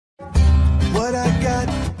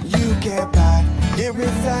can't buy. It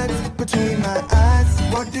resides between my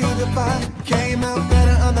eyes. Walked through the fire, came out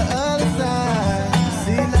better on the other side.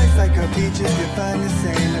 See, life's like a beach if you find the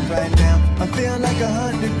sand. And right now, I feel like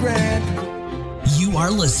 100 grand. You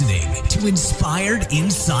are listening to Inspired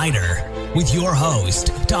Insider with your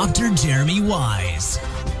host, Dr. Jeremy Weisz.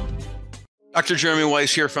 Dr. Jeremy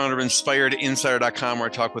Weisz here, founder of InspiredInsider.com, where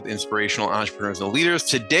I talk with inspirational entrepreneurs and leaders.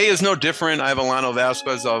 Today is no different. I have Alano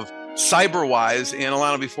Vasquez of Weisz. And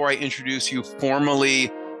Alano, before I introduce you formally,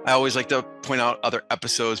 I always like to point out other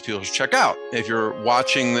episodes people should check out. If you're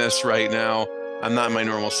watching this right now, I'm not in my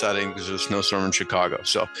normal setting because there's a snowstorm in Chicago.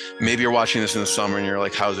 So maybe you're watching this in the summer and you're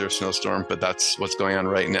like, how's there a snowstorm? But that's what's going on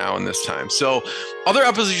right now in this time. So other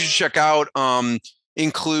episodes you should check out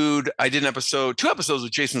include, I did two episodes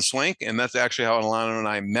with Jason Swank, and that's actually how Alano and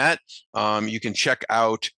I met. You can check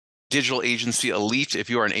out Digital Agency Elite if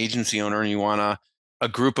you are an agency owner and you want a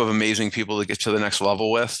group of amazing people to get to the next level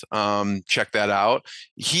with. Check that out.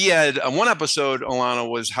 He had one episode, Alano,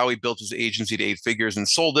 was how he built his agency to 8 figures and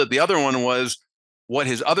sold it. The other one was what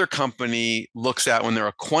his other company looks at when they're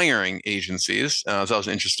acquiring agencies. So that was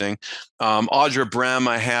interesting. Audra Brem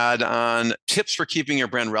I had on tips for keeping your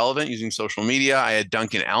brand relevant using social media. I had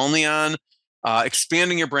Duncan Alney on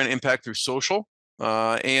expanding your brand impact through social.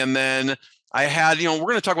 And then I had, we're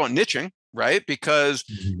going to talk about niching, right? Because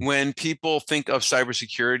when people think of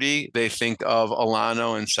cybersecurity, they think of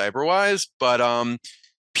Alano and Weisz. But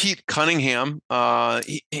Pete Cunningham,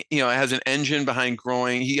 he has an engine behind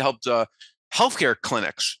growing. He helped healthcare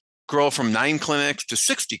clinics grow from 9 clinics to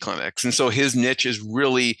 60 clinics. And so his niche is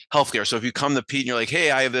really healthcare. So if you come to Pete and you're like,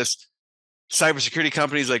 hey, I have this cybersecurity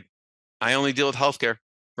company, he's like, I only deal with healthcare,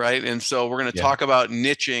 right? And so we're going to talk about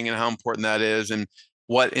niching and how important that is and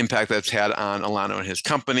what impact that's had on Alano and his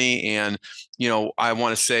company. And, I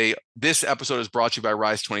want to say this episode is brought to you by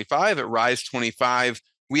Rise 25. At Rise 25,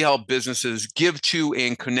 we help businesses give to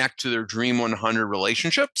and connect to their Dream 100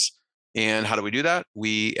 relationships. And how do we do that?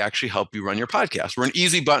 We actually help you run your podcast. We're an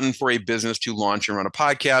easy button for a business to launch and run a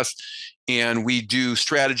podcast. And we do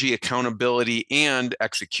strategy, accountability, and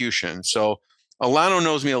execution. So Alano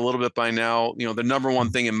knows me a little bit by now. The number one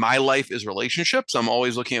thing in my life is relationships. I'm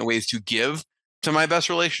always looking at ways to give to my best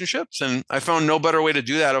relationships. And I found no better way to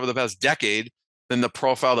do that over the past decade than to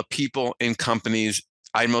profile the people and companies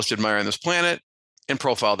I most admire on this planet and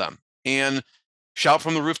profile them and shout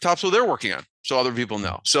from the rooftops what they're working on so other people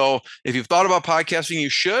know. So if you've thought about podcasting, you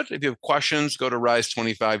should. If you have questions, go to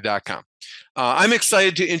rise25.com. I'm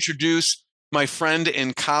excited to introduce my friend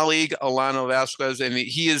and colleague, Alano Vasquez, and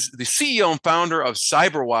he is the CEO and founder of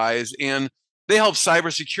Weisz, and they help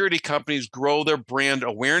cybersecurity companies grow their brand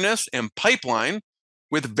awareness and pipeline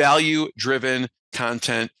with value-driven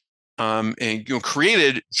content and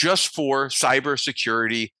created just for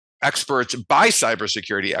cybersecurity experts by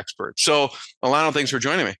cybersecurity experts. So Alano, thanks for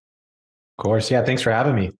joining me. Of course. Yeah. Thanks for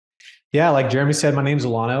having me. Yeah. Like Jeremy said, my name's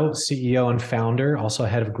Alano, CEO and founder, also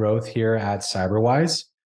head of growth here at Weisz.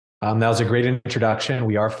 That was a great introduction.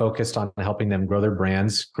 We are focused on helping them grow their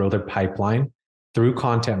brands, grow their pipeline through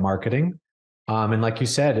content marketing. And like you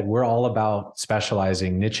said, we're all about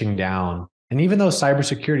specializing, niching down. And even though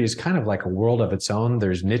cybersecurity is kind of like a world of its own,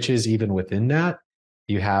 there's niches even within that.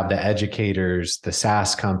 You have the educators, the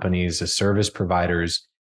SaaS companies, the service providers.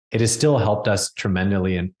 It has still helped us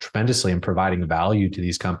tremendously in providing value to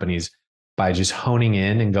these companies by just honing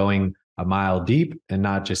in and going a mile deep and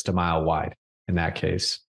not just a mile wide in that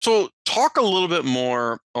case. So talk a little bit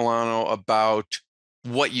more, Alano, about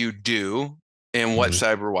what you do and what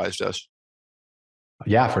Weisz does.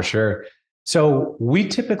 Yeah, for sure. So we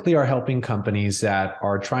typically are helping companies that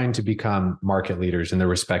are trying to become market leaders in their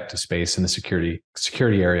respective space in the security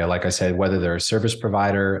area. Like I said, whether they're a service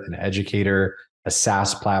provider, an educator, a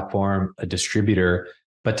SaaS platform, a distributor,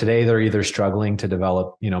 but today they're either struggling to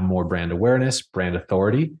develop, more brand awareness, brand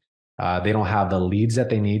authority. They don't have the leads that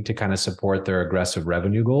they need to kind of support their aggressive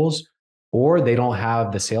revenue goals, or they don't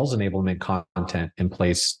have the sales enablement content in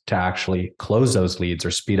place to actually close those leads or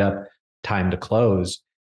speed up time to close.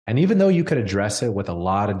 And even though you could address it with a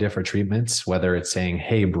lot of different treatments, whether it's saying,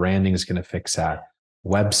 hey, branding is going to fix that,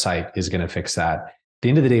 website is going to fix that. At the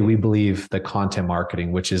end of the day, we believe the content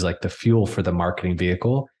marketing, which is like the fuel for the marketing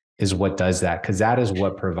vehicle, is what does that, because that is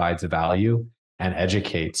what provides value and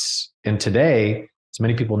educates. And today, as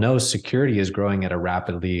many people know, security is growing at a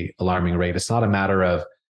rapidly alarming rate. It's not a matter of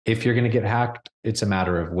if you're going to get hacked, it's a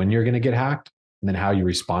matter of when you're going to get hacked and then how you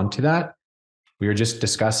respond to that. We were just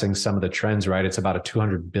discussing some of the trends, right? It's about a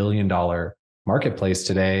 $200 billion marketplace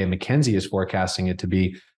today, and McKinsey is forecasting it to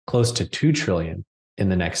be close to $2 trillion in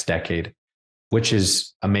the next decade, which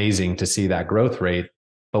is amazing to see that growth rate.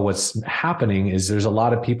 But what's happening is there's a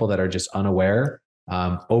lot of people that are just unaware,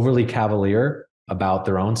 overly cavalier about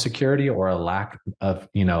their own security or a lack of,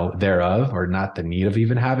 thereof, or not the need of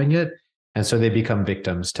even having it. And so they become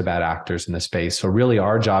victims to bad actors in the space. So really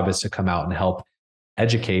our job is to come out and help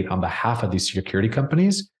educate on behalf of these security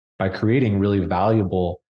companies by creating really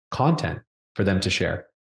valuable content for them to share.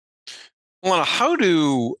 Alana, how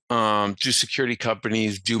do security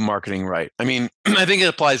companies do marketing right? I mean, I think it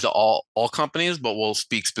applies to all companies, but we'll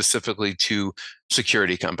speak specifically to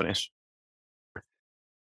security companies.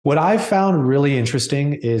 What I've found really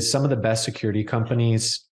interesting is some of the best security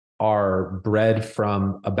companies are bred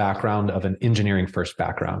from a background of an engineering first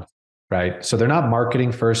background, right? So they're not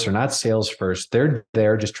marketing first, they're not sales first. They're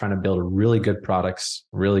there just trying to build really good products,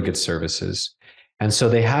 really good services. And so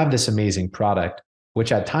they have this amazing product,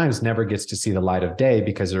 which at times never gets to see the light of day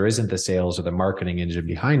because there isn't the sales or the marketing engine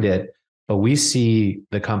behind it. But we see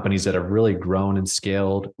the companies that have really grown and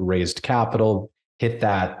scaled, raised capital, hit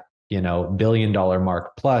that billion-dollar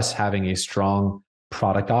mark plus, having a strong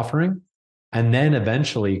product offering, and then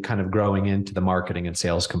eventually kind of growing into the marketing and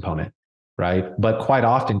sales component, right? But quite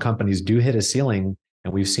often companies do hit a ceiling,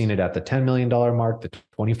 and we've seen it at the $10 million mark, the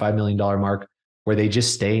 $25 million mark, where they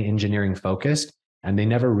just stay engineering focused and they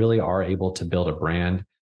never really are able to build a brand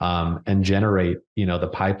and generate, the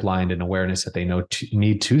pipeline and awareness that they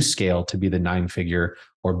need to scale to be the 9-figure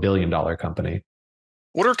or billion-dollar company.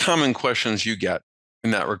 What are common questions you get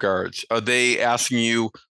in that regards? Are they asking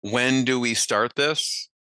you, when do we start this?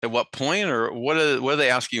 At what point? Or what do they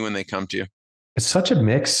ask you when they come to you? It's such a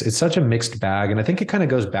mix. It's such a mixed bag. And I think it kind of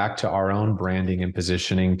goes back to our own branding and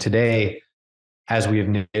positioning. Today, as we have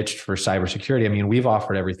niched for cybersecurity, I mean, we've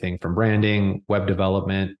offered everything from branding, web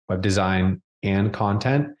development, web design, and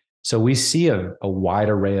content. So we see a wide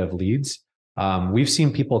array of leads. We've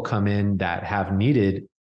seen people come in that have needed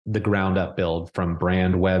the ground up build from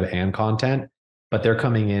brand, web, and content, but they're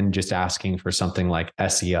coming in just asking for something like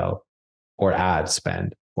SEO or ad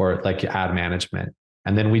spend or like ad management.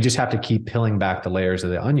 And then we just have to keep peeling back the layers of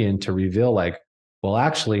the onion to reveal well,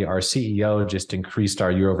 actually, our CEO just increased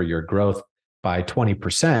our year-over-year growth by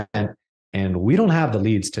 20%. And we don't have the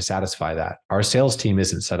leads to satisfy that. Our sales team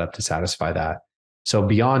isn't set up to satisfy that. So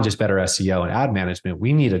beyond just better SEO and ad management,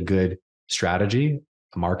 we need a good strategy,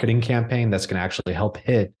 a marketing campaign that's going to actually help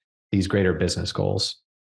hit these greater business goals.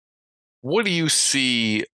 What do you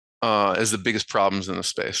see as the biggest problems in the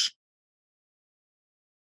space?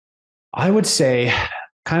 I would say,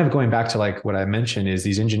 kind of going back to what I mentioned, is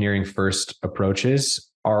these engineering first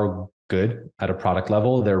approaches are good at a product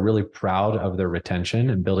level. They're really proud of their retention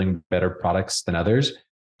and building better products than others,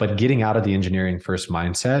 but getting out of the engineering first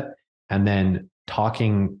mindset and then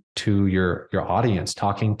talking to your audience,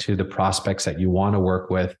 talking to the prospects that you want to work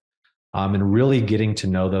with, and really getting to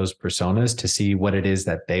know those personas to see what it is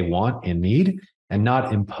that they want and need, and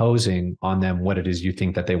not imposing on them what it is you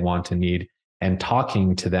think that they want and need, and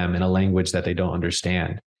talking to them in a language that they don't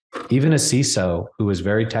understand. Even a CISO who is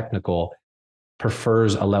very technical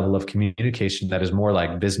prefers a level of communication that is more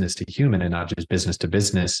like business to human and not just business to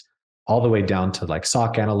business, all the way down to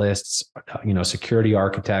SOC analysts, security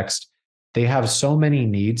architects. They have so many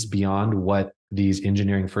needs beyond what these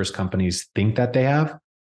engineering first companies think that they have.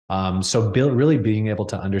 So really being able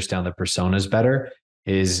to understand the personas better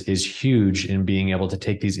is huge in being able to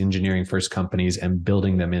take these engineering first companies and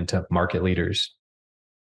building them into market leaders.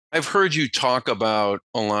 I've heard you talk about,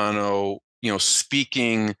 Alano,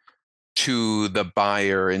 speaking to the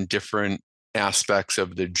buyer in different aspects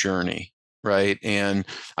of the journey, right? And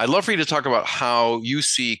I'd love for you to talk about how you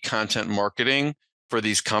see content marketing for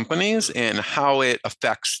these companies and how it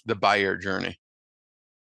affects the buyer journey.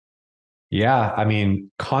 Yeah, I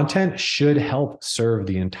mean, content should help serve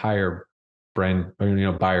the entire brand,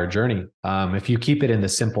 buyer journey. If you keep it in the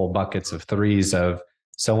simple buckets of threes of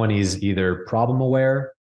someone is either problem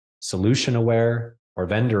aware, solution aware, or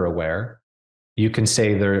vendor aware, you can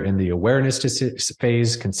say they're in the awareness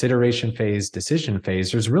phase, consideration phase, decision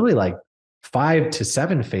phase. There's really 5 to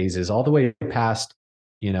 7 phases all the way past,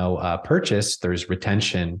 purchase. There's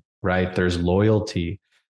retention, right? There's loyalty.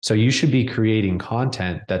 So you should be creating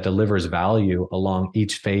content that delivers value along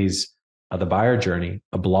each phase of the buyer journey.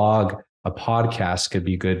 A blog, a podcast could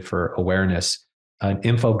be good for awareness. An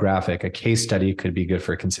infographic, a case study could be good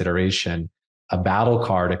for consideration. A battle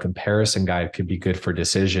card, a comparison guide could be good for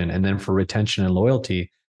decision. And then for retention and loyalty,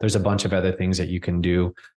 there's a bunch of other things that you can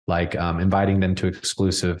do, like inviting them to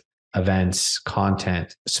exclusive events,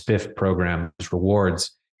 content, spiff programs,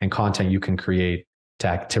 rewards, and content you can create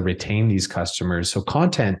to retain these customers. So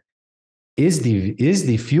content is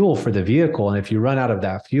the fuel for the vehicle. And if you run out of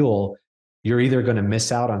that fuel, you're either going to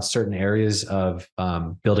miss out on certain areas of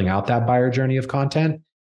building out that buyer journey of content.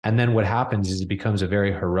 And then what happens is it becomes a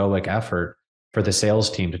very heroic effort for the sales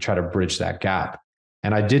team to try to bridge that gap.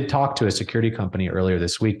 And I did talk to a security company earlier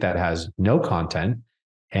this week that has no content,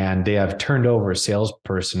 and they have turned over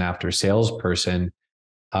salesperson after salesperson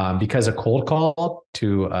because a cold call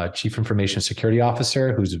to a chief information security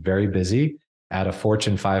officer who's very busy at a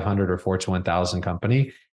Fortune 500 or Fortune 1000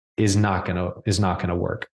 company is not going to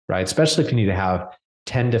work, right? Especially if you need to have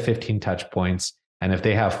 10 to 15 touch points. And if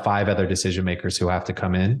they have 5 other decision makers who have to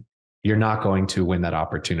come in, you're not going to win that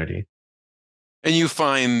opportunity. And you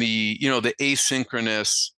find the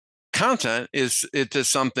asynchronous content is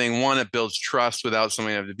something, one, it builds trust without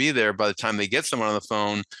somebody having to be there. By the time they get someone on the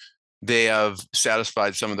phone, they have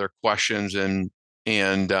satisfied some of their questions and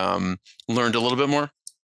learned a little bit more.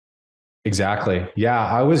 Exactly. Yeah.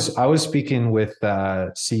 I was speaking with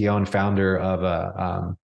CEO and founder of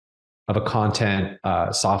a content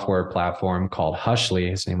software platform called Hushly.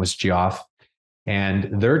 His name was Geoff.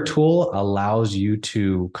 And their tool allows you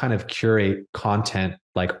to kind of curate content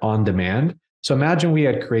like on demand. So imagine we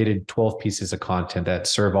had created 12 pieces of content that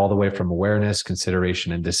serve all the way from awareness,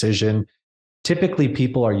 consideration, and decision. Typically,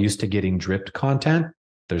 people are used to getting dripped content.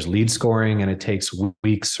 There's lead scoring, and it takes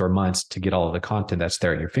weeks or months to get all of the content that's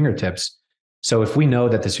there at your fingertips. So if we know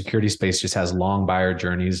that the security space just has long buyer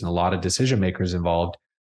journeys and a lot of decision makers involved,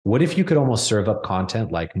 what if you could almost serve up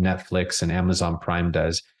content like Netflix and Amazon Prime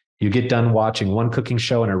does? You get done watching one cooking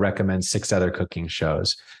show and it recommends 6 other cooking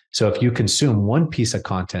shows. So if you consume one piece of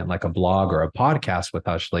content like a blog or a podcast with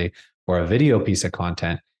Hushly or a video piece of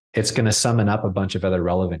content, it's going to summon up a bunch of other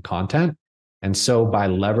relevant content. And so by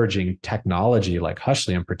leveraging technology like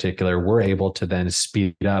Hushly in particular, we're able to then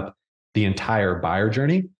speed up the entire buyer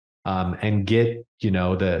journey and get,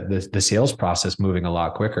 the sales process moving a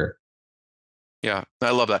lot quicker. Yeah,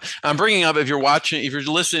 I love that. I'm bringing up, if you're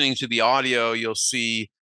listening to the audio, you'll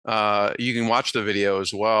see, you can watch the video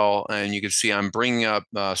as well. And you can see I'm bringing up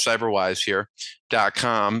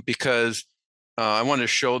cyberwise.com because I wanted to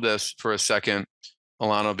show this for a second,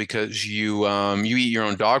 Alano, because you eat your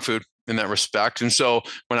own dog food in that respect. And so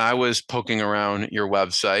when I was poking around your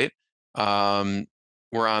website,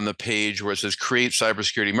 we're on the page where it says create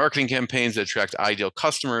cybersecurity marketing campaigns that attract ideal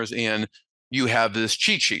customers. And you have this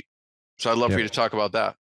cheat sheet. So I'd love for you to talk about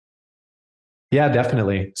that. Yeah,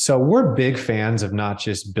 definitely. So we're big fans of not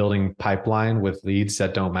just building pipeline with leads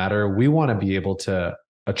that don't matter. We want to be able to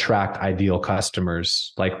attract ideal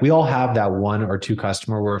customers. Like we all have that 1 or 2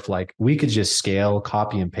 customer where if like we could just scale,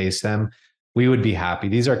 copy and paste them, we would be happy.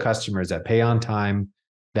 These are customers that pay on time,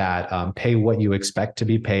 that pay what you expect to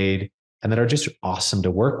be paid, and that are just awesome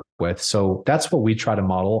to work with. So that's what we try to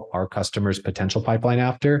model our customers' potential pipeline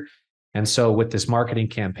after. And so with this marketing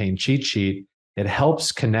campaign cheat sheet, it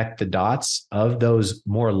helps connect the dots of those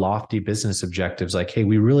more lofty business objectives. Like, hey,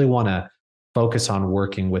 we really want to focus on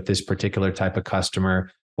working with this particular type of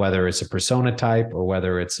customer, whether it's a persona type or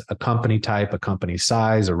whether it's a company type, a company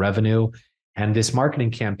size, a revenue. And this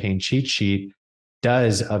marketing campaign cheat sheet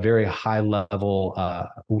does a very high level,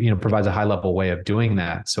 provides a high level way of doing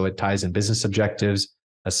that. So it ties in business objectives,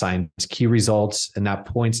 assigns key results, and that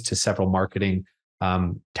points to several marketing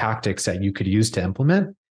tactics that you could use to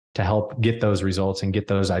implement to help get those results and get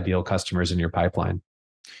those ideal customers in your pipeline.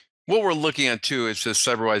 What we're looking at too, it says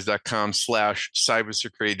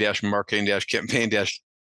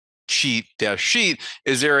cyberwise.com/cybersecurity-marketing-campaign-cheat-sheet.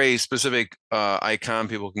 Is there a specific icon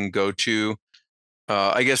people can go to?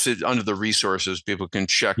 I guess it's under the resources, people can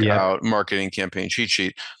check out marketing campaign cheat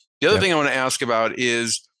sheet. The other thing I want to ask about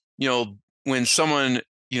is, when someone,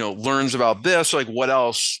 learns about this, like what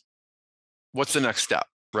else, what's the next step,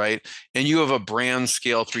 right? And you have a brand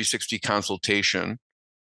scale 360 consultation.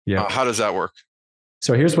 Yeah. How does that work?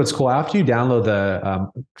 So here's what's cool. After you download the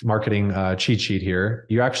marketing cheat sheet here,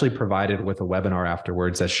 you actually provide it with a webinar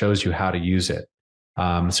afterwards that shows you how to use it.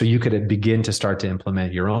 So you could begin to start to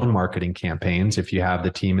implement your own marketing campaigns if you have the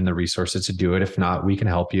team and the resources to do it. If not, we can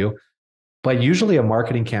help you. But usually a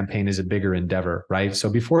marketing campaign is a bigger endeavor, right? So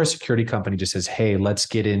before a security company just says, hey, let's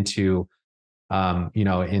get into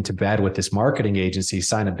bed with this marketing agency,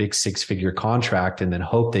 sign a big 6-figure contract, and then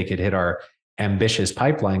hope they could hit our ambitious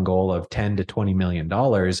pipeline goal of $10 to $20 million,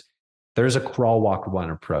 there's a crawl, walk, run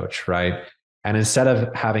approach, right? And instead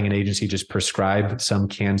of having an agency just prescribe some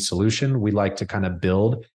canned solution, we like to kind of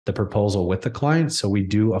build the proposal with the client. So we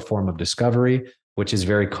do a form of discovery, which is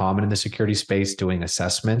very common in the security space, doing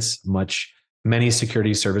assessments. Many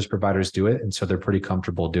security service providers do it, and so they're pretty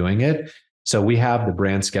comfortable doing it. So we have the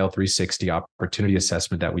brand scale 360 opportunity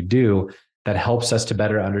assessment that we do that helps us to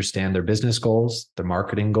better understand their business goals, their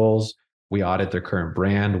marketing goals, We audit their current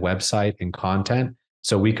brand, website, and content.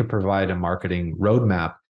 So we could provide a marketing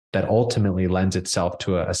roadmap that ultimately lends itself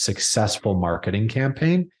to a successful marketing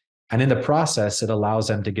campaign. And in the process, it allows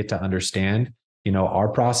them to get to understand, our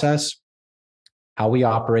process, how we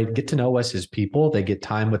operate, get to know us as people. They get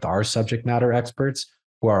time with our subject matter experts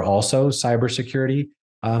who are also cybersecurity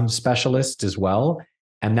specialists as well.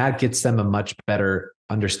 And that gets them a much better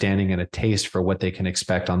understanding and a taste for what they can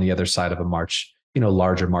expect on the other side of a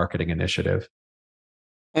larger marketing initiative.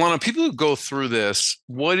 Alano, people who go through this,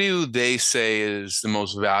 what do they say is the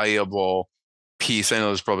most valuable piece? I know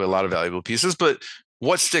there's probably a lot of valuable pieces, but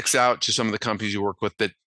what sticks out to some of the companies you work with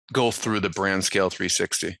that go through the brand scale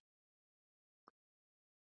 360?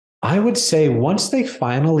 I would say once they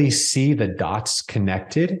finally see the dots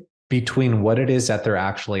connected between what it is that they're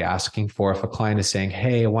actually asking for, if a client is saying,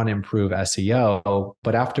 hey, I want to improve SEO,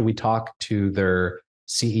 but after we talk to their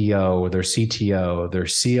CEO, their CTO, their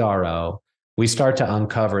CRO, we start to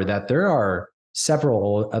uncover that there are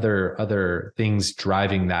several other things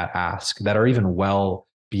driving that ask that are even well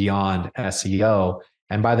beyond SEO.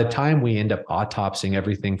 And by the time we end up autopsying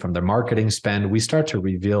everything from their marketing spend, we start to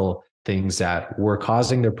reveal things that were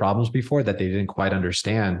causing their problems before that they didn't quite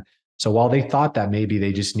understand. So while they thought that maybe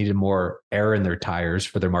they just needed more air in their tires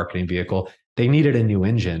for their marketing vehicle, they needed a new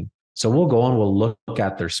engine. So we'll go and we'll look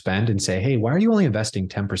at their spend and say, hey, why are you only investing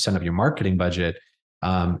 10% of your marketing budget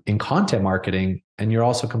in content marketing? And you're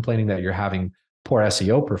also complaining that you're having poor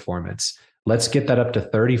SEO performance. Let's get that up to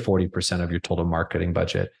 30, 40% of your total marketing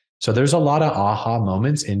budget. So there's a lot of aha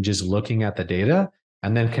moments in just looking at the data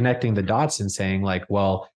and then connecting the dots and saying like,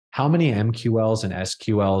 well, how many MQLs and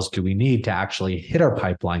SQLs do we need to actually hit our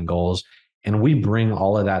pipeline goals? And we bring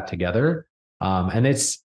all of that together. And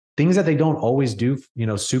it's things that they don't always do,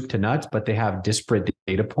 soup to nuts, but they have disparate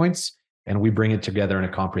data points and we bring it together in a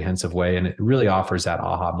comprehensive way. And it really offers that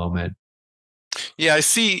aha moment. Yeah, I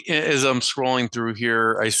see as I'm scrolling through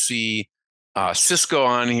here, I see Cisco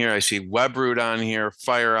on here. I see Webroot on here,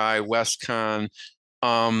 FireEye, Westcon.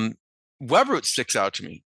 Webroot sticks out to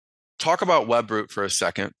me. Talk about Webroot for a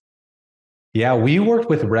second. Yeah, we worked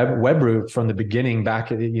with Webroot from the beginning,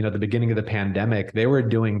 back at the beginning of the pandemic. They were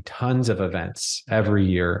doing tons of events every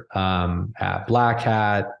year at Black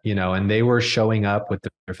Hat, and they were showing up with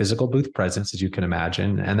their physical booth presence, as you can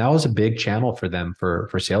imagine. And that was a big channel for them for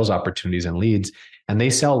sales opportunities and leads. And they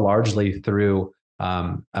sell largely through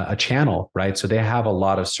a channel, right? So they have a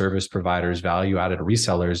lot of service providers, value-added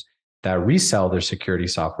resellers that resell their security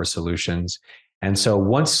software solutions. And so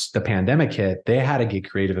once the pandemic hit, they had to get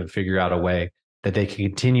creative and figure out a way that they could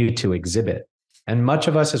continue to exhibit. And much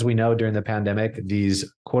of us, as we know, during the pandemic,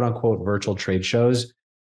 these quote unquote virtual trade shows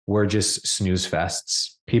were just snooze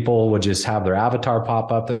fests. People would just have their avatar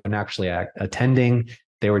pop up and actually attending.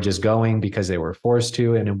 They were just going because they were forced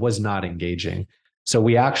to, and it was not engaging. So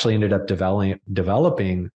we actually ended up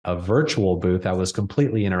developing a virtual booth that was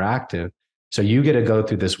completely interactive. So you get to go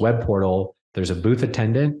through this web portal. There's a booth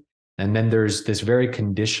attendant. And then there's this very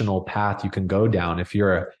conditional path you can go down. If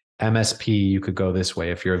you're a MSP, you could go this way.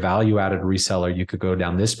 If you're a value-added reseller, you could go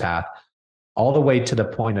down this path, all the way to the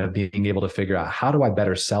point of being able to figure out, how do I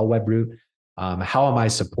better sell Webroot? How am I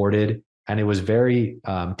supported? And it was very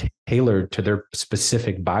tailored to their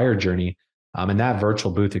specific buyer journey. And that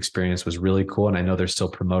virtual booth experience was really cool. And I know they're still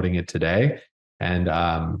promoting it today. And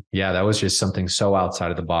that was just something so outside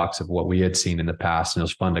of the box of what we had seen in the past. And it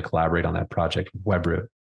was fun to collaborate on that project with Webroot.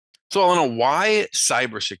 So Alano, why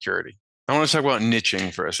cybersecurity? I want to talk about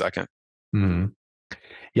niching for a second. Mm-hmm.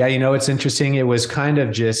 Yeah, it's interesting. It was kind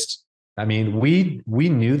of just, we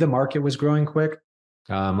knew the market was growing quick.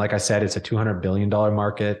 Like I said, it's a $200 billion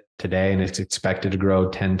market today, and it's expected to grow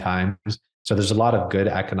 10 times. So there's a lot of good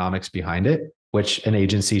economics behind it, which an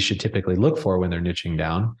agency should typically look for when they're niching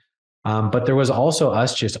down. But there was also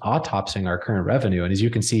us just autopsying our current revenue. And as you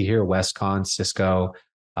can see here, Westcon, Cisco,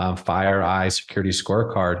 FireEye, Security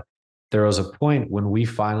Scorecard, there was a point when we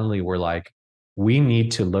finally were like, we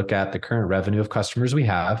need to look at the current revenue of customers we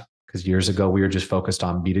have, because years ago we were just focused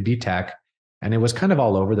on B2B tech and it was kind of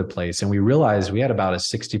all over the place. And we realized we had about a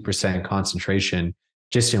 60% concentration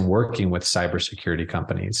just in working with cybersecurity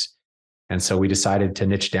companies. And so we decided to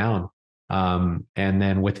niche down. And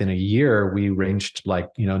then within a year, we ranged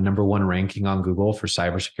number one ranking on Google for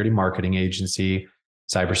cybersecurity marketing agency,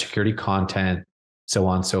 cybersecurity content, so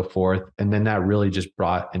on and so forth. And then that really just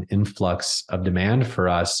brought an influx of demand for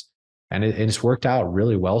us. And it's worked out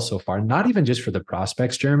really well so far, not even just for the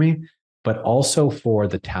prospects, Jeremy, but also for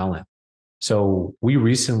the talent. So we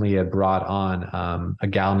recently had brought on a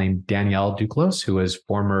gal named Danielle Duclos, who is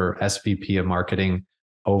former SVP of marketing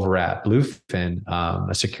over at Bluefin,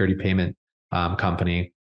 a security payment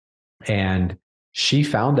company. And she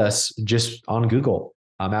found us just on Google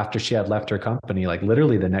after she had left her company, like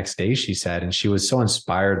literally the next day, she said, and she was so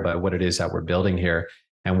inspired by what it is that we're building here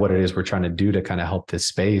and what it is we're trying to do to kind of help this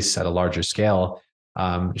space at a larger scale.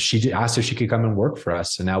 She asked if she could come and work for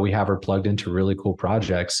us. And now we have her plugged into really cool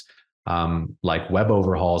projects like web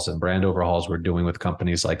overhauls and brand overhauls we're doing with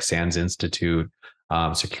companies like Sands Institute,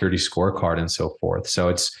 Security Scorecard, and so forth. So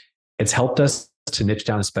it's helped us to niche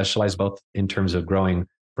down and specialize both in terms of growing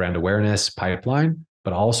brand awareness pipeline,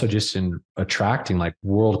 but also just in attracting like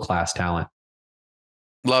world-class talent.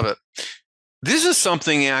 Love it. This is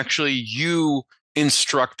something actually you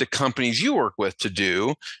instruct the companies you work with to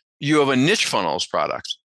do. You have a niche funnels product.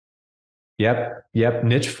 Yep.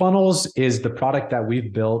 Niche funnels is the product that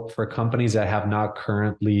we've built for companies that have not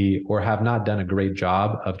currently or have not done a great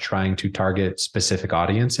job of trying to target specific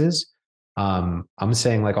audiences. I'm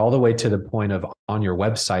saying like all the way to the point of on your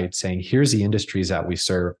website saying, here's the industries that we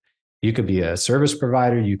serve. You could be a service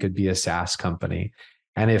provider, you could be a SaaS company.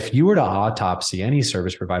 And if you were to autopsy any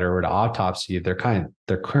service provider were to autopsy their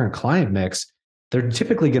current client mix, they're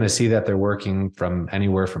typically going to see that they're working from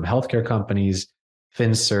anywhere from healthcare companies,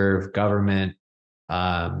 FinServe, government,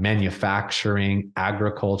 manufacturing,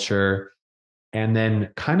 agriculture, and then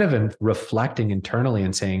kind of reflecting internally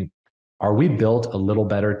and saying, are we built a little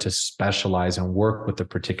better to specialize and work with a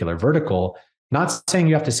particular vertical? Not saying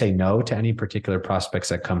you have to say no to any particular prospects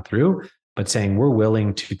that come through, but saying we're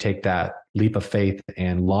willing to take that leap of faith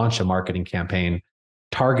and launch a marketing campaign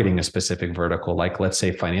targeting a specific vertical, like let's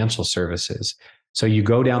say financial services. So you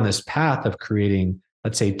go down this path of creating,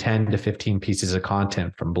 let's say 10 to 15 pieces of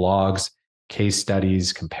content from blogs, case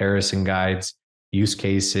studies, comparison guides, use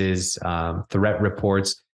cases, threat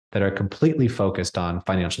reports that are completely focused on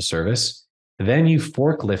financial service. Then you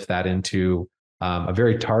forklift that into a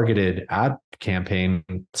very targeted ad campaign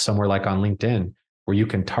somewhere like on LinkedIn, where you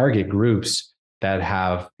can target groups that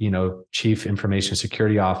have, chief information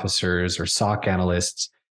security officers or SOC analysts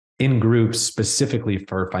in groups specifically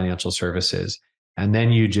for financial services. And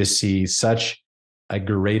then you just see such a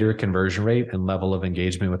greater conversion rate and level of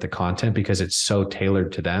engagement with the content because it's so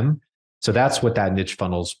tailored to them. So that's what that niche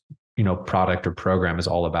funnels, product or program is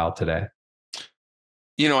all about today.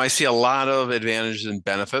 I see a lot of advantages and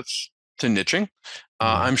benefits to niching.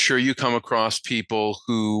 I'm sure you come across people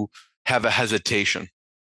who have a hesitation,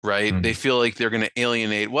 right? They feel like they're going to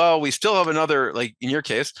alienate. Well, we still have another, like in your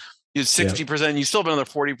case, you have 60%, you still have another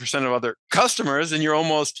 40% of other customers, and you're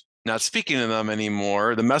almost not speaking to them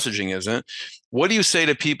anymore. The messaging isn't. What do you say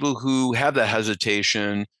to people who have that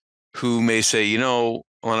hesitation, who may say,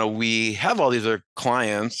 Alano, we have all these other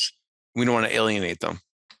clients, we don't want to alienate them?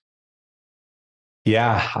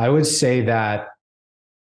 Yeah, I would say that,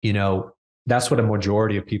 that's what a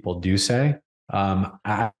majority of people do say.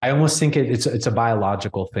 I almost think it's a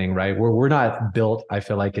biological thing, right? We're not built, I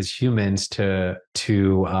feel like, as humans to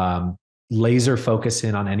laser focus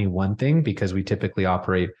in on any one thing because we typically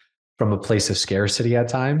operate from a place of scarcity at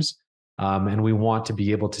times. And we want to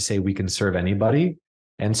be able to say we can serve anybody.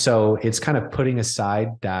 And so it's kind of putting aside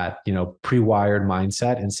that, pre-wired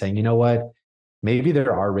mindset and saying, you know what, maybe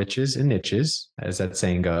there are riches in niches, as that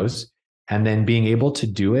saying goes, and then being able to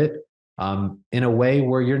do it in a way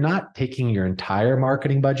where you're not taking your entire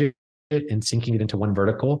marketing budget and sinking it into one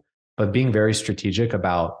vertical, but being very strategic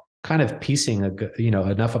about kind of piecing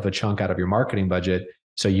enough of a chunk out of your marketing budget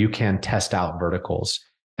so you can test out verticals.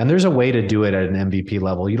 And there's a way to do it at an MVP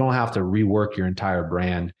level. You don't have to rework your entire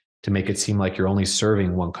brand to make it seem like you're only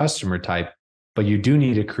serving one customer type, but you do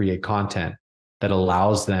need to create content that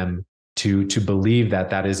allows them to believe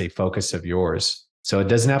that that is a focus of yours. So it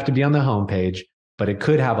doesn't have to be on the homepage, but it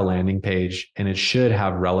could have a landing page and it should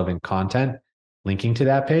have relevant content linking to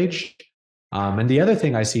that page. And the other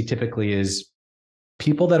thing I see typically is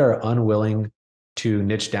people that are unwilling to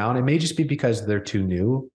niche down. It may just be because they're too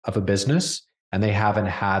new of a business and they haven't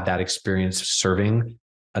had that experience serving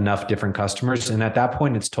enough different customers. And at that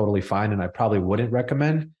point, it's totally fine. And I probably wouldn't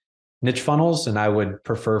recommend niche funnels. And I would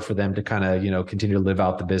prefer for them to kind of, continue to live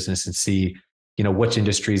out the business and see, which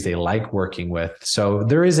industries they like working with. So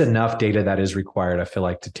there is enough data that is required, I feel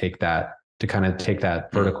like, to take that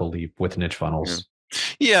vertical leap with niche funnels.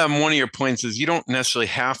 Yeah. And one of your points is you don't necessarily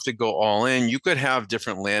have to go all in. You could have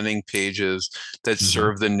different landing pages that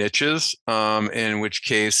serve the niches, in which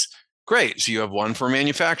case, great. So you have one for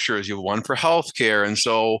manufacturers, you have one for healthcare. And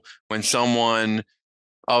so when someone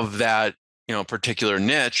of that, particular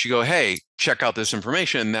niche, you go, hey, check out this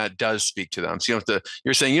information, that does speak to them. So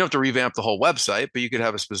you're saying you don't have to revamp the whole website, but you could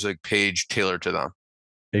have a specific page tailored to them.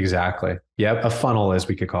 Exactly. Yep. A funnel, as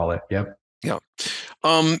we could call it. Yep. Yeah.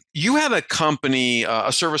 You have a company,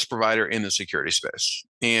 a service provider in the security space,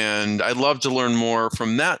 and I'd love to learn more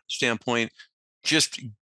from that standpoint, just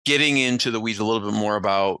getting into the weeds a little bit more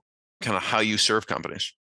about kind of how you serve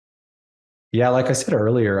companies. Yeah, like I said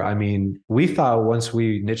earlier, I mean, we thought once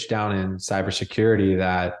we niched down in cybersecurity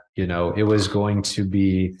that, it was going to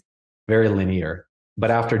be very linear.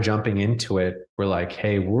 But after jumping into it, we're like,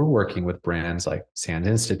 hey, we're working with brands like Sands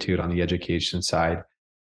Institute on the education side,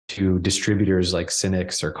 to distributors like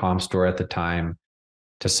Cynix or Comstore at the time,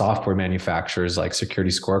 to software manufacturers like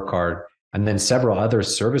Security Scorecard, and then several other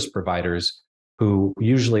service providers who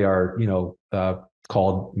usually are,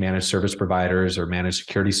 called managed service providers or managed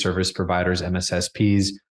security service providers,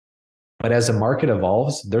 MSSPs. But as the market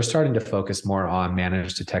evolves, they're starting to focus more on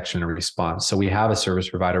managed detection and response. So we have a service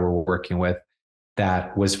provider we're working with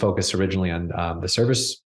that was focused originally on the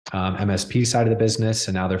service MSP side of the business,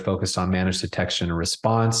 and now they're focused on managed detection and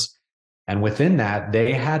response. And within that,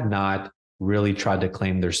 they had not really tried to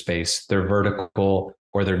claim their space, their vertical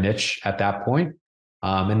or their niche at that point.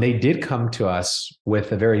 And they did come to us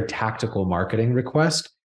with a very tactical marketing request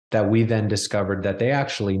that we then discovered that they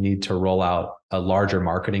actually need to roll out a larger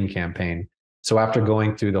marketing campaign. So after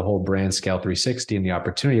going through the whole brand scale 360 and the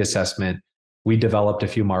opportunity assessment, we developed a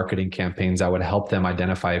few marketing campaigns that would help them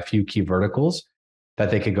identify a few key verticals that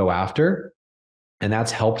they could go after. And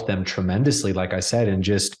that's helped them tremendously, like I said, in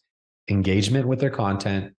just engagement with their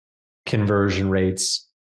content, conversion rates,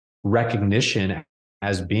 recognition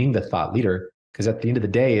as being the thought leader. Because at the end of the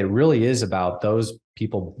day, it really is about those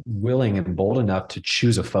people willing and bold enough to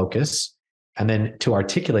choose a focus and then to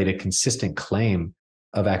articulate a consistent claim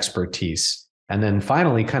of expertise. And then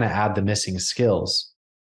finally, kind of add the missing skills.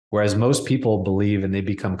 Whereas most people believe and they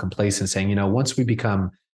become complacent saying, once we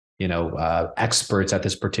become, experts at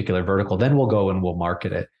this particular vertical, then we'll go and we'll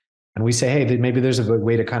market it. And we say, hey, maybe there's a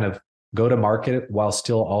way to kind of go to market while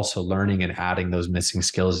still also learning and adding those missing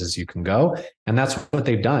skills as you can go. And that's what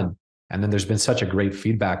they've done. And then there's been such a great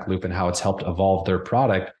feedback loop in how it's helped evolve their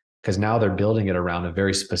product, because now they're building it around a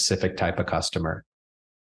very specific type of customer.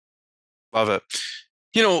 Love it.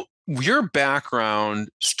 Your background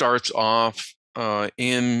starts off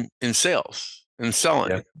in sales and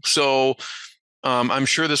selling. Yep. So I'm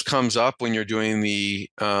sure this comes up when you're doing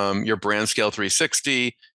your brand scale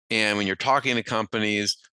 360 and when you're talking to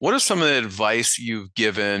companies. What are some of the advice you've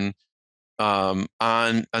given on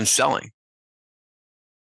selling?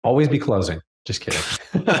 Always be closing. Just kidding.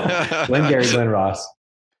 Glenn Ross.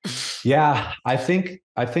 Yeah, I think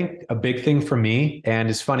a big thing for me, and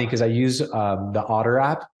it's funny because I use the Otter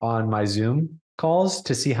app on my Zoom calls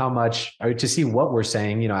to see to see what we're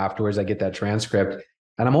saying. Afterwards I get that transcript,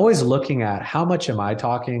 and I'm always looking at how much am I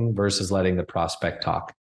talking versus letting the prospect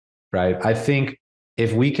talk. Right. I think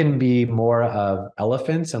if we can be more of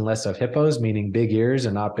elephants and less of hippos, meaning big ears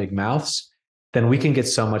and not big mouths, then we can get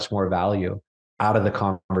so much more value out of the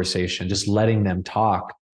conversation, just letting them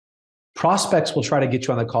talk. Prospects will try to get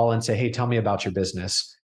you on the call and say, hey, tell me about your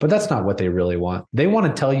business. But that's not what they really want. They want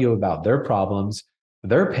to tell you about their problems,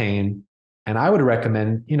 their pain. And I would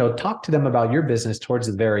recommend, talk to them about your business towards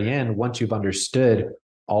the very end once you've understood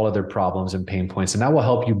all of their problems and pain points. And that will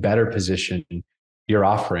help you better position your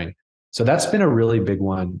offering. So that's been a really big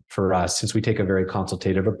one for us, since we take a very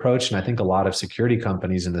consultative approach. And I think a lot of security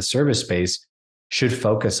companies in the service space should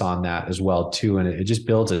focus on that as well too. And it just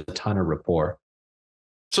builds a ton of rapport.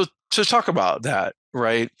 So to talk about that,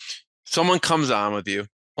 right? Someone comes on with you,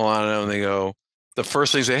 Alano, and they go, the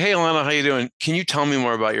first thing they say, hey, Alano, how you doing? Can you tell me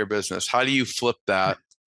more about your business? How do you flip that?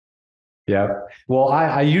 Yeah. Well,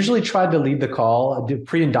 I usually try to lead the call,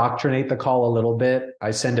 pre-indoctrinate the call a little bit.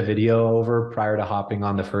 I send a video over prior to hopping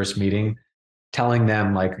on the first meeting, telling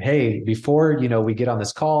them like, hey, before, we get on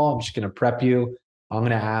this call, I'm just going to prep you. I'm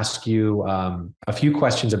going to ask you a few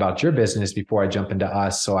questions about your business before I jump into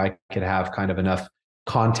us, so I could have kind of enough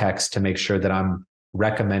context to make sure that I'm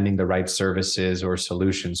recommending the right services or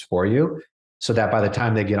solutions for you, so that by the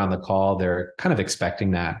time they get on the call, they're kind of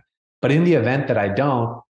expecting that. But in the event that I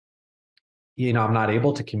don't, I'm not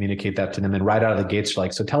able to communicate that to them, and right out of the gates,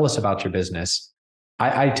 like, so tell us about your business.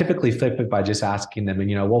 I typically flip it by just asking them,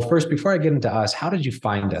 well, first, before I get into us, how did you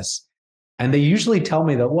find us? And they usually tell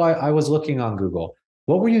me that, well, I was looking on Google.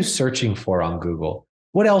 What were you searching for on Google?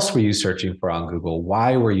 What else were you searching for on Google?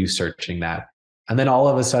 Why were you searching that? And then all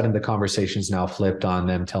of a sudden, the conversation's now flipped on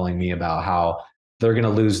them telling me about how they're going to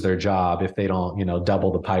lose their job if they don't,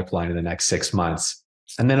 double the pipeline in the next 6 months.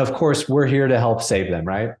 And then, of course, we're here to help save them,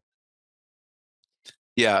 right?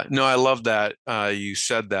 Yeah, no, I love that you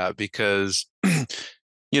said that, because,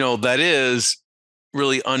 that is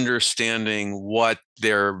really understanding what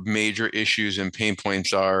their major issues and pain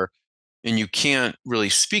points are, and you can't really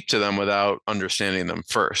speak to them without understanding them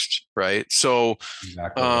first, right? So,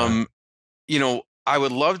 Exactly. Yeah. I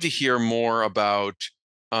would love to hear more about,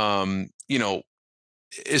 um, you know,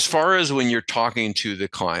 as far as when you're talking to the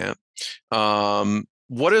client,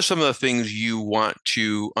 what are some of the things you want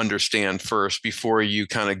to understand first before you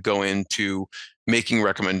kind of go into making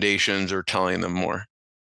recommendations or telling them more?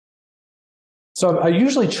 So I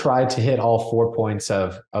usually try to hit all 4 points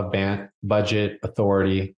of budget,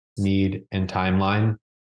 authority, need, and timeline.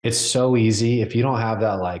 It's so easy if you don't have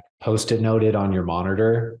that like post-it noted on your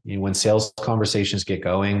monitor. When sales conversations get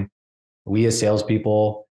going, we as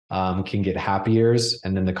salespeople can get happy ears,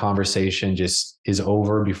 and then the conversation just is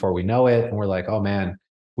over before we know it. And we're like, oh man,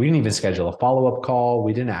 we didn't even schedule a follow-up call.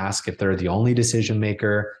 We didn't ask if they're the only decision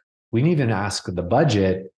maker. We didn't even ask the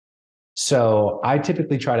budget. So I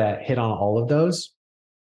typically try to hit on all of those.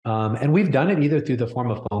 And we've done it either through the form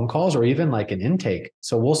of phone calls or even like an intake.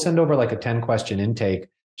 So we'll send over like a 10-question intake,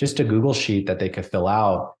 just a Google sheet that they could fill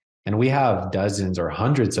out. And we have dozens or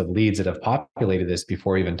hundreds of leads that have populated this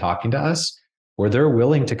before even talking to us, where they're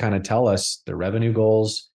willing to kind of tell us their revenue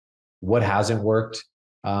goals, what hasn't worked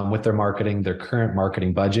with their marketing, their current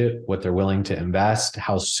marketing budget, what they're willing to invest,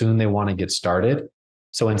 how soon they want to get started.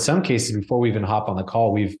 So in some cases, before we even hop on the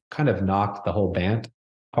call, we've kind of knocked the whole BANT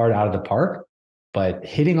part out of the park. But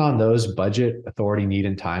hitting on those budget, authority, need,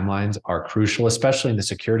 and timelines are crucial, especially in the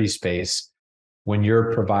security space. When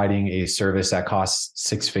you're providing a service that costs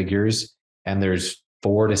six figures and there's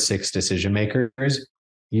 4 to 6 decision makers,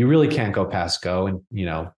 you really can't go past go and,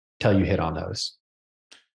 till you hit on those.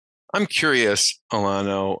 I'm curious,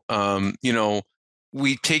 Alano,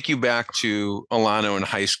 we take you back to Alano in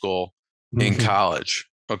high school, in college.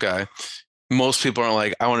 Okay. Most people are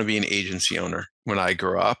like, I want to be an agency owner when I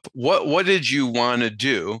grow up. What did you want to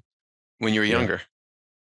do when you were younger?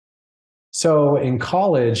 So in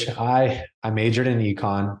college, I majored in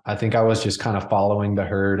econ. I think I was just kind of following the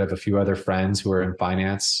herd of a few other friends who were in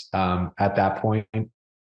finance at that point.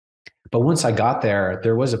 But once I got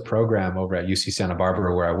there was a program over at UC Santa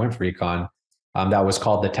Barbara where I went for econ that was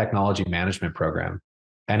called the Technology Management Program.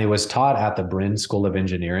 And it was taught at the Bryn School of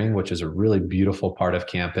Engineering, which is a really beautiful part of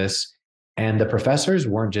campus. And the professors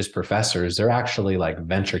weren't just professors. They're actually like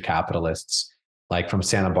venture capitalists, like from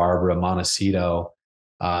Santa Barbara, Montecito,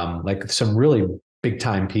 like some really big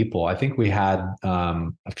time people. I think we had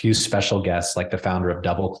a few special guests, like the founder of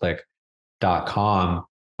DoubleClick.com,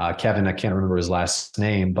 Kevin, I can't remember his last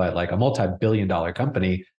name, but like a multi-billion-dollar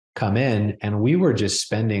company come in, and we were just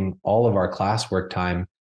spending all of our classwork time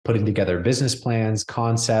putting together business plans,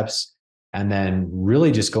 concepts, and then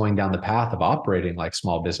really just going down the path of operating like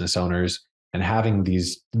small business owners and having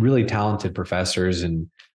these really talented professors and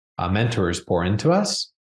mentors pour into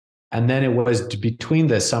us. And then it was between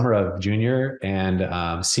the summer of junior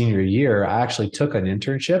and senior year, I actually took an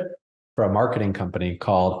internship for a marketing company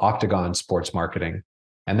called Octagon Sports Marketing.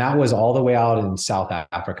 And that was all the way out in South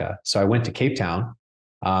Africa. So I went to Cape Town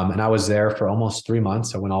and I was there for almost 3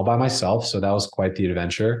 months. I went all by myself. So that was quite the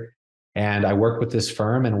adventure. And I worked with this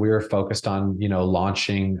firm, and we were focused on,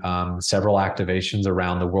 launching several activations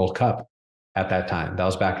around the World Cup at that time. That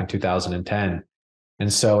was back in 2010.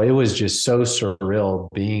 And so it was just so surreal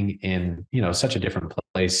being in, such a different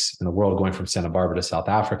place in the world, going from Santa Barbara to South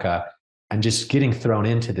Africa and just getting thrown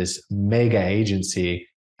into this mega agency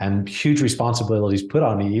and huge responsibilities put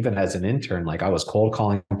on me, even as an intern. Like I was cold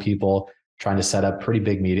calling people, trying to set up pretty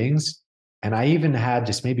big meetings. And I even had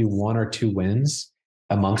just maybe 1 or 2 wins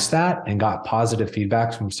amongst that and got positive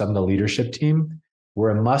feedback from some of the leadership team where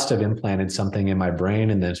it must have implanted something in my brain.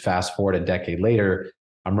 And then fast forward a decade later,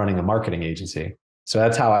 I'm running a marketing agency. So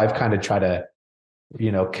that's how I've kind of tried to,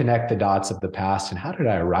 connect the dots of the past. And how did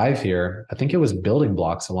I arrive here? I think it was building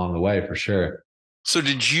blocks along the way for sure. So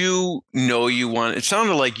did you know it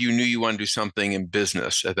sounded like you knew you wanted to do something in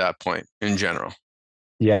business at that point in general.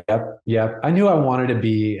 Yeah. I knew I wanted to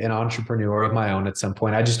be an entrepreneur of my own at some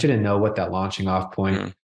point. I just didn't know what that launching off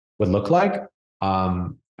point would look like.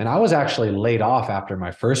 And I was actually laid off after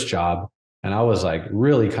my first job. And I was like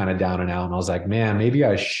really kind of down and out. And I was like, man, maybe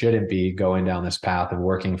I shouldn't be going down this path of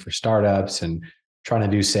working for startups and trying to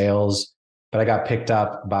do sales. But I got picked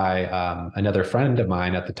up by another friend of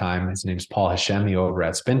mine at the time. His name's Paul Hashemi over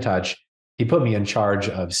at SpinTouch. He put me in charge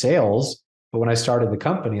of sales. But when I started the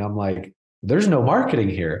company, I'm like, there's no marketing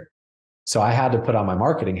here. So I had to put on my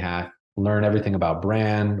marketing hat, learn everything about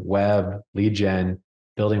brand, web, lead gen,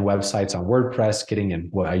 building websites on WordPress, getting in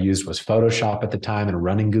what I used was Photoshop at the time and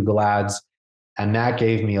running Google Ads. And that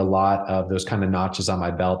gave me a lot of those kind of notches on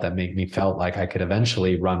my belt that made me felt like I could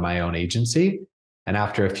eventually run my own agency. And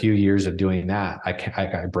after a few years of doing that,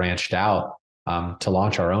 I branched out to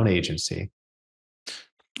launch our own agency.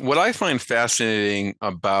 What I find fascinating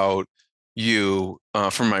about you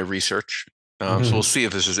from my research, so we'll see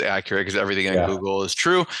if this is accurate because everything on Google is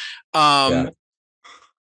true.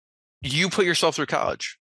 You put yourself through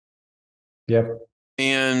college. Yep.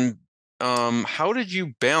 And how did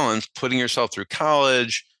you balance putting yourself through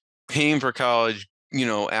college, paying for college,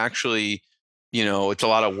 actually, it's a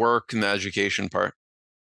lot of work in the education part?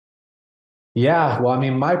 Yeah. Well, I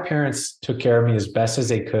mean, my parents took care of me as best as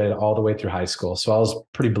they could all the way through high school. So I was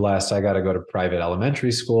pretty blessed. I got to go to private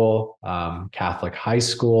elementary school, Catholic high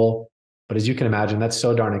school. But as you can imagine, that's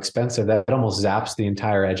so darn expensive that it almost zaps the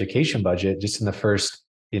entire education budget just in the first,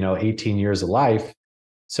 18 years of life.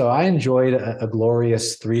 So I enjoyed a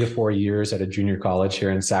glorious 3 to 4 years at a junior college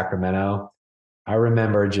here in Sacramento. I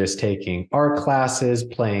remember just taking art classes,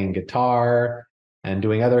 playing guitar, and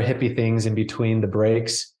doing other hippie things in between the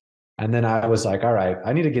breaks. And then I was like, all right,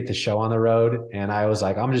 I need to get the show on the road. And I was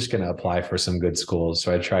like, I'm just going to apply for some good schools.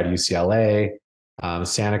 So I tried UCLA,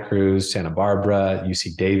 Santa Cruz, Santa Barbara,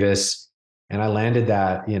 UC Davis. And I landed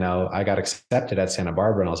that, I got accepted at Santa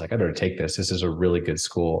Barbara and I was like, I better take this. This is a really good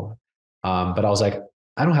school. But I was like,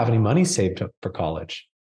 I don't have any money saved for college.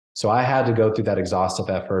 So I had to go through that exhaustive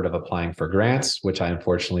effort of applying for grants, which I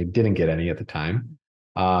unfortunately didn't get any at the time.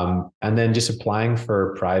 And then just applying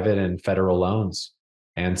for private and federal loans.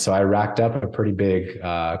 And so I racked up a pretty big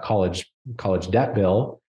college debt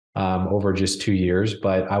bill over just 2 years.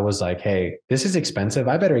 But I was like, hey, this is expensive.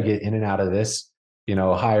 I better get in and out of this,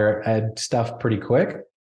 higher ed stuff pretty quick.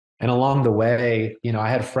 And along the way, I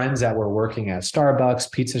had friends that were working at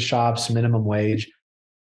Starbucks, pizza shops, minimum wage.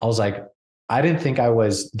 I was like, I didn't think I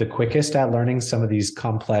was the quickest at learning some of these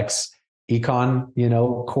complex econ,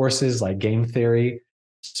 courses like game theory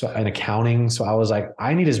and accounting. So I was like,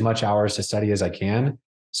 I need as much hours to study as I can.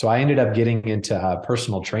 So I ended up getting into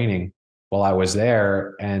personal training while I was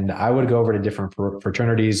there. And I would go over to different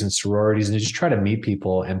fraternities and sororities and just try to meet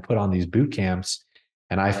people and put on these boot camps.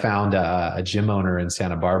 And I found a gym owner in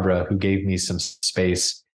Santa Barbara who gave me some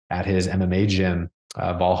space at his MMA gym,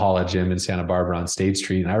 Valhalla gym in Santa Barbara on State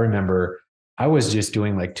Street. And I remember I was just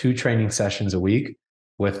doing like 2 training sessions a week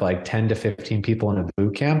with like 10 to 15 people in a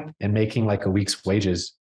boot camp and making like a week's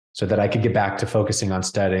wages so that I could get back to focusing on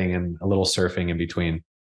studying and a little surfing in between.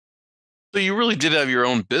 So you really did have your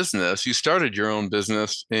own business. You started your own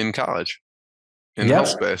business in college in the health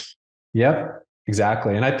space. Yep,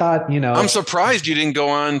 exactly. And I thought, I'm surprised you didn't go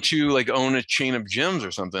on to like own a chain of gyms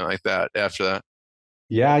or something like that after that.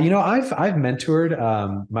 Yeah, I've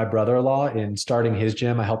mentored my brother-in-law in starting his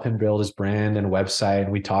gym. I helped him build his brand and website,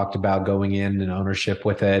 and we talked about going in and ownership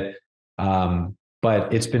with it.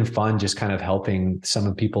 But it's been fun just kind of helping some of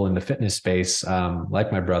the people in the fitness space,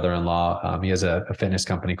 like my brother-in-law. He has a fitness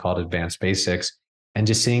company called Advanced Basics, and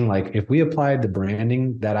just seeing like if we applied the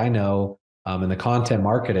branding that I know and the content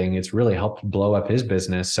marketing, it's really helped blow up his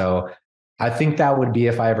business. So I think that would be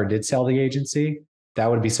if I ever did sell the agency. That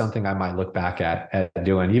would be something I might look back at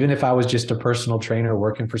doing. Even if I was just a personal trainer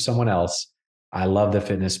working for someone else, I love the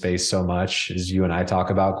fitness space so much, as you and I talk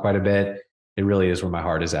about quite a bit. It really is where my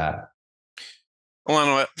heart is at.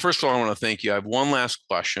 Alano, first of all, I want to thank you. I have one last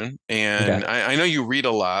question, and I know you read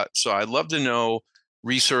a lot, so I'd love to know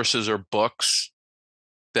resources or books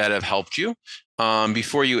that have helped you.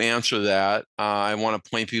 Before you answer that, I want to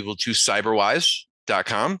point people to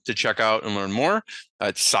cyberwise.com to check out and learn more.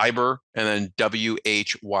 It's cyber and then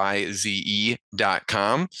WHYZE.com.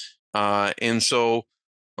 And so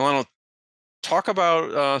I want to talk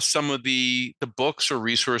about some of the books or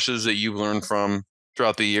resources that you've learned from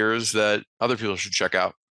throughout the years that other people should check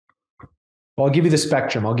out. Well, I'll give you the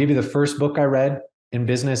spectrum. I'll give you the first book I read in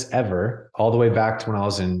business ever, all the way back to when I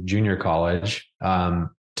was in junior college, to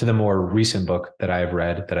the more recent book that I have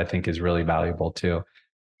read that I think is really valuable too.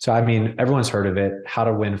 So, I mean, everyone's heard of it, How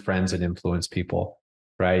to Win Friends and Influence People,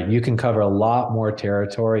 right? You can cover a lot more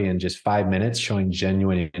territory in just 5 minutes showing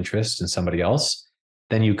genuine interest in somebody else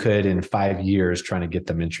than you could in 5 years trying to get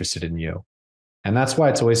them interested in you. And that's why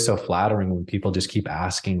it's always so flattering when people just keep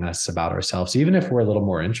asking us about ourselves, even if we're a little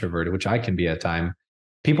more introverted, which I can be at time.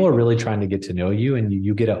 People are really trying to get to know you and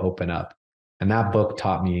you get to open up. And that book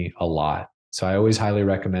taught me a lot. So I always highly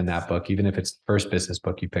recommend that book, even if it's the first business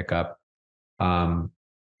book you pick up.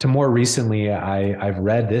 To more recently, I've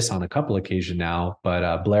read this on a couple occasions now,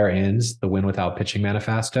 but Blair Inn's The Win Without Pitching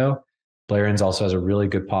Manifesto. Blair Inn's also has a really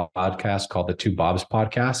good podcast called the Two Bobs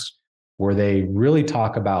Podcast, where they really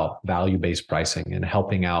talk about value-based pricing and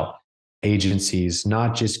helping out agencies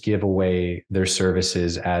not just give away their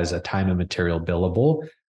services as a time and material billable,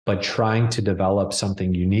 but trying to develop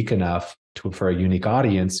something unique enough for a unique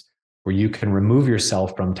audience where you can remove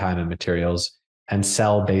yourself from time and materials and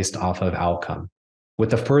sell based off of outcome.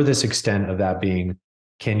 With the furthest extent of that being,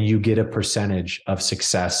 can you get a percentage of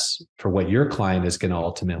success for what your client is going to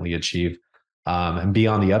ultimately achieve, and be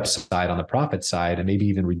on the upside, on the profit side, and maybe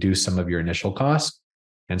even reduce some of your initial costs?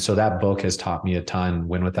 And so that book has taught me a ton.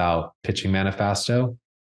 Win Without Pitching Manifesto.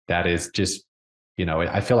 That is just,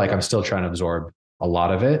 I feel like I'm still trying to absorb a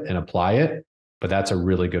lot of it and apply it, but that's a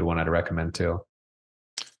really good one I'd recommend too.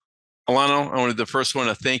 Alano, I wanted the first one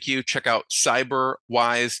to thank you. Check out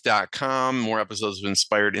cyberwise.com. More episodes of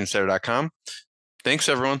InspiredInsider.com. Thanks,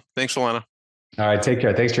 everyone. Thanks, Alano. All right. Take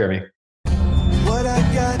care. Thanks, Jeremy. What I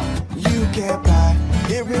got, you can't buy.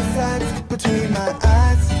 It resides between my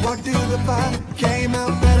eyes. Walked through the fire, came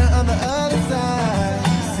out better on the other side.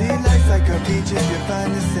 See, life's like a beach if you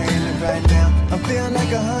find the sand. And right now, I'm feeling like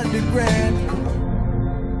 $100 grand.